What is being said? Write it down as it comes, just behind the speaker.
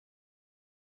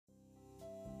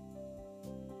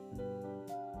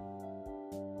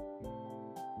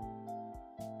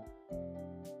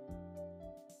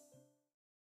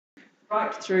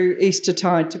right through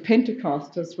Eastertide to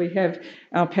Pentecost as we have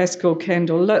our Paschal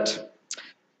candle lit.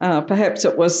 Perhaps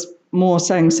it was more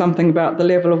saying something about the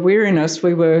level of weariness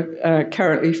we were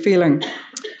currently feeling.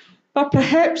 But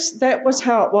perhaps that was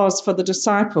how it was for the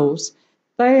disciples.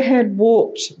 They had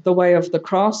walked the way of the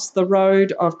cross, the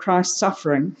road of Christ's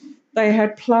suffering. They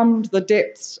had plumbed the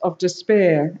depths of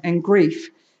despair and grief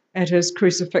at his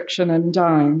crucifixion and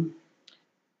dying.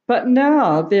 But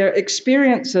now their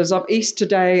experiences of Easter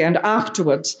Day and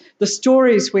afterwards, the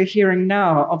stories we're hearing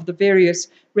now of the various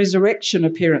resurrection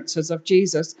appearances of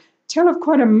Jesus, tell of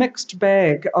quite a mixed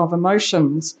bag of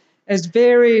emotions, as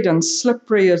varied and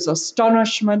slippery as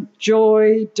astonishment,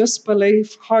 joy,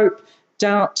 disbelief, hope,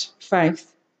 doubt,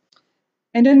 faith.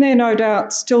 And in there, no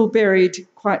doubt, still buried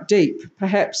quite deep,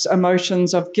 perhaps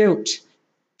emotions of guilt,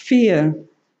 fear,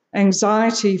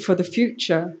 anxiety for the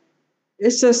future.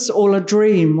 Is this all a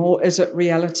dream or is it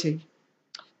reality?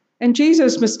 And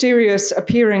Jesus' mysterious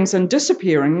appearings and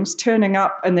disappearings, turning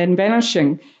up and then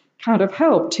vanishing, kind of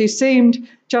helped. He seemed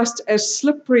just as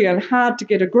slippery and hard to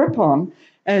get a grip on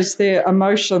as their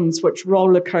emotions which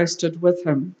roller coasted with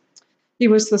him. He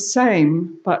was the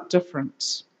same but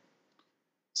different.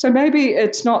 So maybe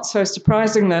it's not so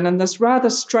surprising then in this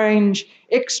rather strange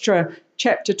extra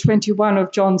chapter 21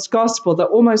 of John's Gospel that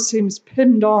almost seems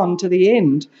pinned on to the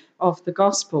end of the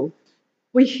Gospel,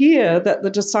 we hear that the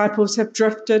disciples have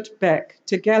drifted back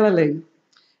to Galilee.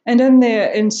 And in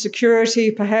their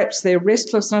insecurity, perhaps their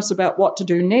restlessness about what to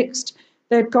do next,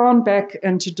 they've gone back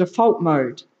into default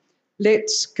mode.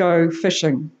 Let's go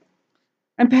fishing.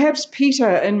 And perhaps Peter,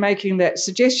 in making that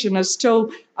suggestion, is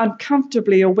still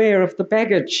uncomfortably aware of the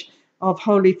baggage of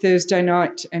Holy Thursday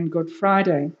night and Good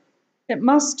Friday. It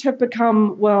must have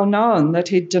become well known that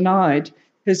he'd denied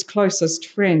his closest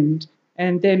friend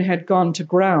and then had gone to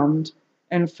ground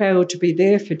and failed to be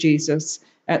there for Jesus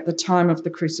at the time of the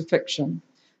crucifixion.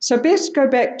 So best go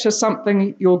back to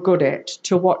something you're good at,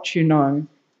 to what you know.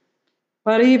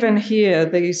 But even here,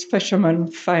 these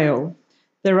fishermen fail.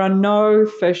 There are no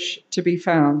fish to be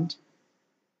found.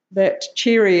 That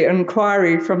cheery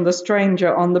inquiry from the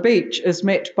stranger on the beach is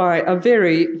met by a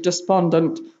very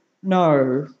despondent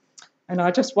no. And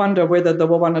I just wonder whether there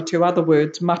were one or two other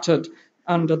words muttered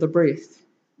under the breath.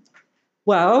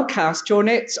 Well, cast your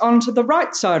nets onto the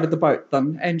right side of the boat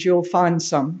then, and you'll find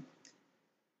some.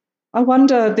 I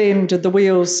wonder then, did the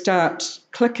wheels start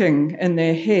clicking in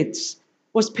their heads?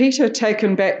 Was Peter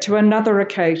taken back to another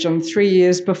occasion 3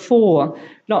 years before,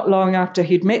 not long after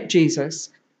he'd met Jesus,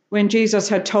 when Jesus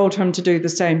had told him to do the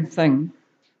same thing?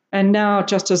 And now,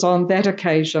 just as on that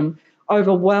occasion,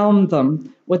 overwhelmed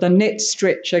them with a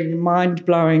net-stretching,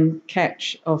 mind-blowing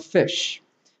catch of fish.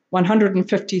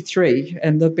 153,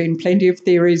 and there have been plenty of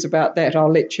theories about that.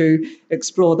 I'll let you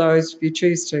explore those if you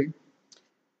choose to.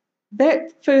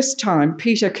 That first time,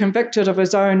 Peter, convicted of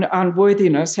his own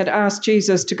unworthiness, had asked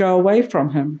Jesus to go away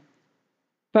from him.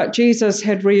 But Jesus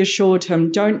had reassured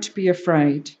him, don't be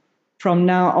afraid. From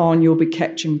now on, you'll be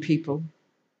catching people.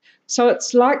 So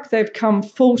it's like they've come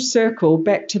full circle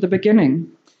back to the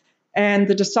beginning. And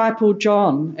the disciple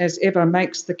John, as ever,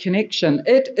 makes the connection.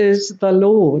 It is the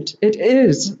Lord. It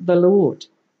is the Lord.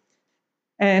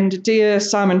 And dear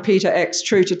Simon Peter acts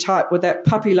true to type with that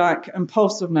puppy-like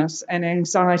impulsiveness and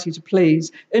anxiety to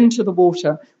please into the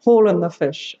water, haul in the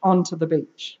fish onto the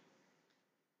beach.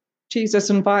 Jesus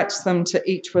invites them to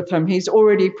eat with him. He's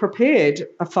already prepared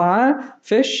a fire,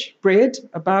 fish, bread,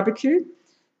 a barbecue.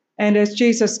 And as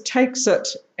Jesus takes it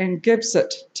and gives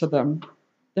it to them,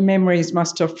 the memories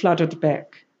must have flooded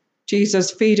back.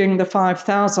 Jesus feeding the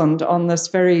 5,000 on this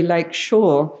very lake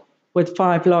shore with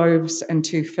 5 loaves and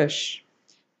 2 fish.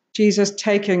 Jesus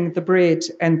taking the bread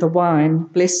and the wine,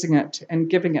 blessing it and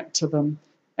giving it to them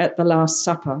at the Last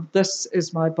Supper. This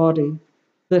is my body,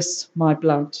 this my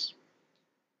blood.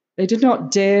 They did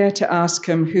not dare to ask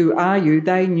him, who are you?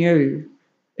 They knew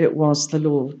it was the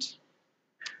Lord.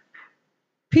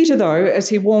 Peter, though, as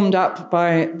he warmed up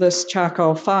by this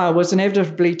charcoal fire, was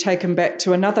inevitably taken back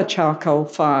to another charcoal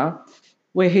fire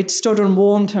where he'd stood and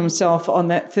warmed himself on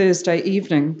that Thursday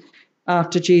evening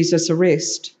after Jesus'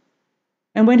 arrest.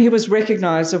 And when he was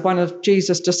recognized as one of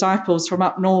Jesus' disciples from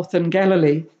up north in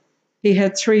Galilee, he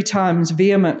had 3 times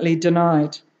vehemently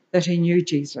denied that he knew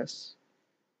Jesus.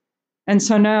 And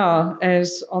so now,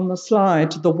 as on the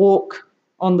slide, the walk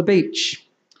on the beach,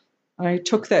 I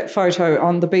took that photo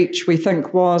on the beach we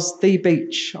think was the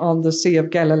beach on the Sea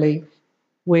of Galilee,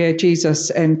 where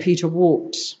Jesus and Peter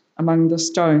walked among the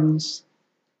stones.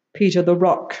 Peter the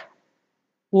rock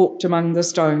walked among the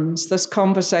stones, this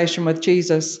conversation with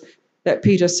Jesus that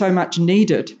Peter so much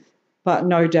needed, but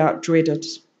no doubt dreaded.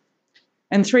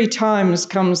 And 3 times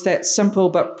comes that simple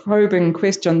but probing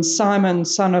question, Simon,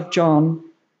 son of John,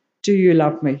 do you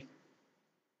love me?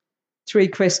 3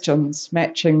 questions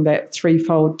matching that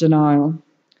threefold denial.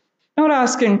 Not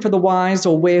asking for the whys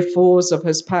or wherefores of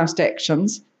his past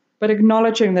actions, but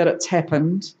acknowledging that it's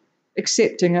happened,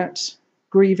 accepting it,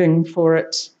 grieving for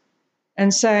it,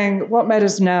 and saying what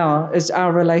matters now is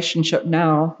our relationship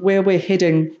now, where we're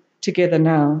heading together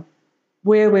now,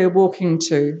 where we're walking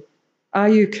to. Are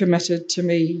you committed to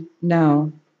me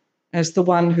now as the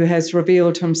one who has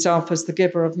revealed himself as the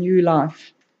giver of new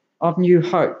life, of new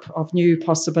hope, of new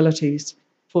possibilities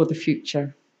for the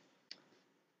future?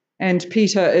 And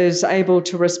Peter is able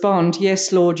to respond,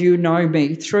 yes, Lord, you know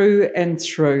me through and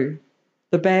through,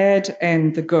 the bad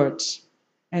and the good,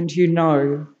 and you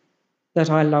know that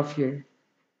I love you.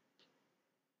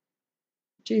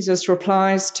 Jesus'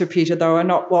 replies to Peter, though, are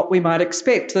not what we might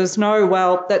expect. There's no,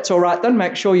 well, that's all right then,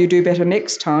 make sure you do better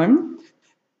next time.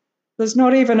 There's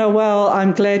not even a, well,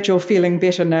 I'm glad you're feeling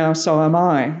better now, so am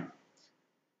I.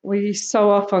 We so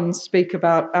often speak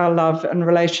about our love in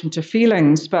relation to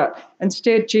feelings, but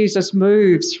instead Jesus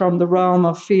moves from the realm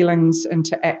of feelings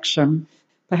into action.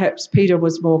 Perhaps Peter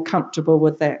was more comfortable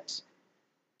with that.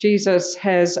 Jesus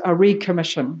has a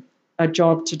recommission, a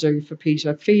job to do for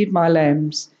Peter. Feed my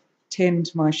lambs, tend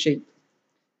my sheep.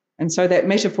 And so that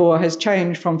metaphor has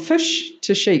changed from fish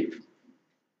to sheep.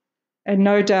 And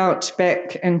no doubt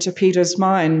back into Peter's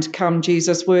mind come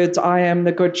Jesus' words, I am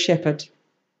the good shepherd.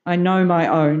 I know my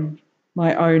own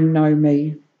know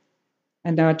me.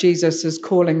 And now Jesus is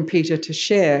calling Peter to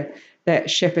share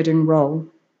that shepherding role.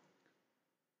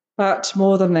 But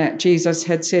more than that, Jesus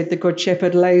had said the good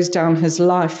shepherd lays down his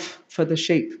life for the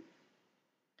sheep.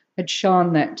 Had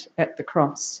shown that at the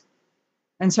cross.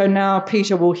 And so now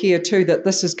Peter will hear too that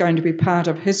this is going to be part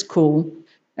of his call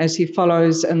as he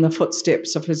follows in the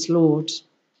footsteps of his Lord.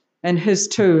 And his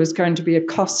too is going to be a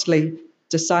costly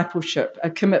discipleship, a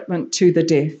commitment to the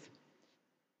death.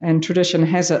 And tradition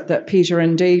has it that Peter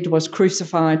indeed was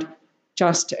crucified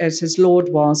just as his Lord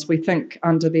was, we think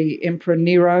under the Emperor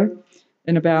Nero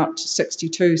in about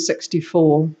 62,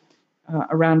 64,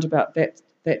 around about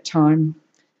that time.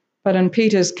 But in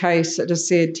Peter's case, it is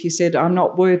said, he said, I'm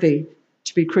not worthy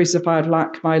to be crucified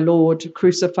like my Lord.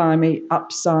 Crucify me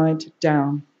upside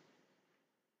down.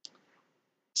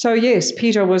 So yes,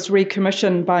 Peter was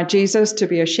recommissioned by Jesus to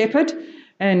be a shepherd,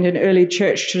 and in early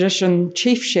church tradition,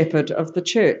 chief shepherd of the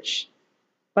church.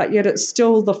 But yet it's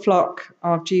still the flock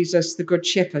of Jesus, the good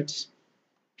shepherd.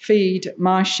 Feed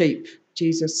my sheep,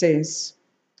 Jesus says.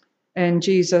 And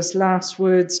Jesus' last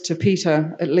words to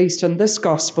Peter, at least in this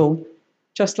gospel,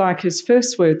 just like his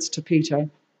first words to Peter,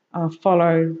 are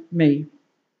follow me.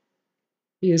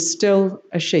 He is still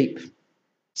a sheep,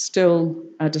 still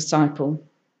a disciple.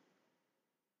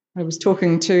 I was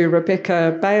talking to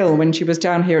Rebecca Bale when she was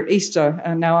down here at Easter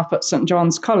and now up at St.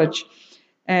 John's College.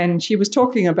 And she was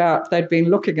talking about they'd been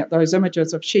looking at those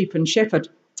images of sheep and shepherd.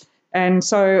 And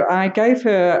so I gave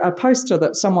her a poster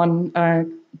that someone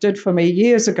did for me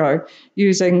years ago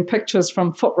using pictures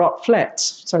from Footrot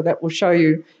Flats. So that will show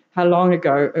you how long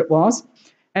ago it was.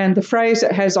 And the phrase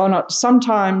it has on it,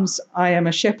 sometimes I am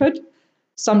a shepherd,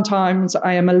 sometimes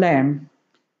I am a lamb.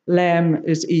 Lamb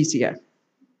is easier.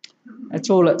 That's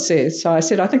all it says. So I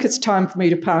said, I think it's time for me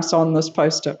to pass on this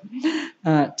poster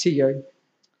to you.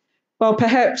 Well,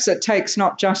 perhaps it takes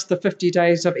not just the 50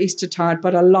 days of Eastertide,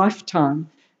 but a lifetime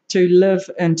to live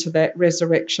into that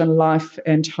resurrection life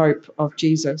and hope of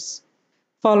Jesus,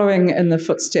 following in the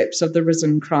footsteps of the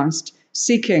risen Christ,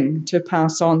 seeking to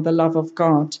pass on the love of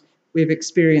God we've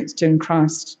experienced in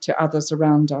Christ to others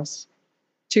around us,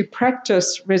 to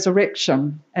practice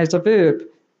resurrection as a verb,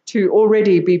 to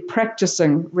already be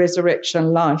practicing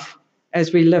resurrection life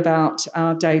as we live out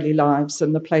our daily lives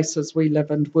in the places we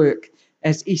live and work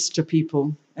as Easter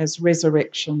people, as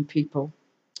resurrection people.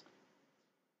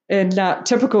 In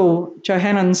typical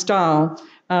Johannine style,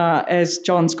 as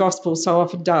John's Gospel so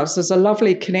often does, there's a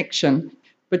lovely connection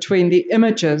between the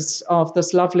images of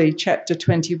this lovely chapter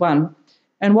 21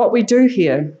 and what we do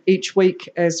here each week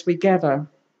as we gather.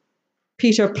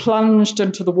 Peter plunged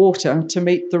into the water to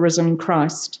meet the risen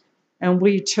Christ, and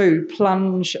we too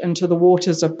plunge into the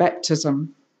waters of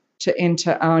baptism to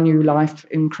enter our new life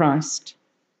in Christ.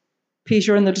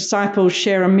 Peter and the disciples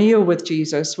share a meal with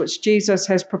Jesus, which Jesus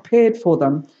has prepared for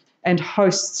them and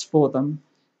hosts for them,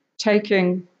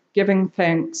 taking, giving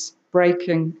thanks,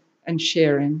 breaking, and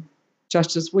sharing,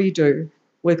 just as we do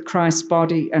with Christ's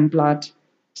body and blood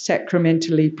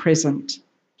sacramentally present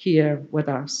here with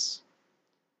us.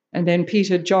 And then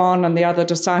Peter, John, and the other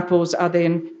disciples are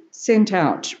then sent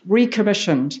out,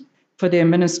 recommissioned for their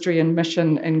ministry and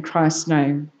mission in Christ's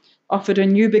name, offered a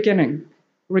new beginning,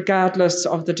 regardless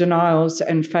of the denials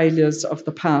and failures of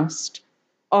the past,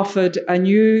 offered a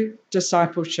new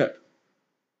discipleship.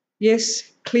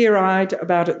 Yes, clear-eyed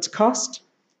about its cost,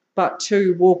 but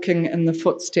too walking in the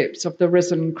footsteps of the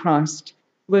risen Christ,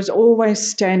 who was always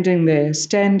standing there,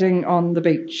 standing on the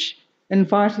beach,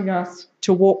 inviting us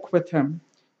to walk with him,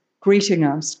 greeting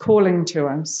us, calling to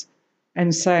us,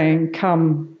 and saying,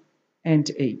 "Come and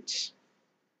eat."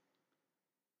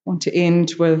 I want to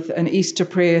end with an Easter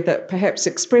prayer that perhaps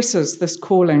expresses this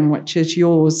calling, which is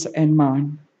yours and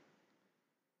mine.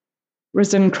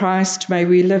 Risen Christ, may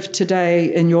we live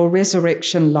today in your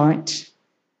resurrection light.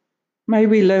 May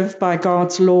we live by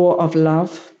God's law of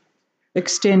love,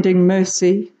 extending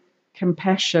mercy,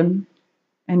 compassion,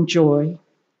 and joy.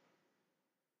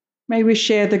 May we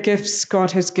share the gifts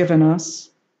God has given us,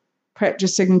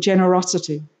 practicing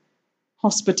generosity,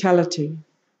 hospitality,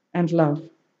 and love.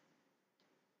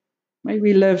 May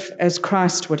we live as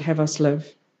Christ would have us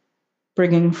live,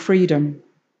 bringing freedom,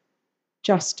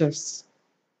 justice,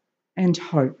 and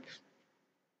hope.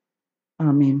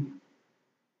 Amen.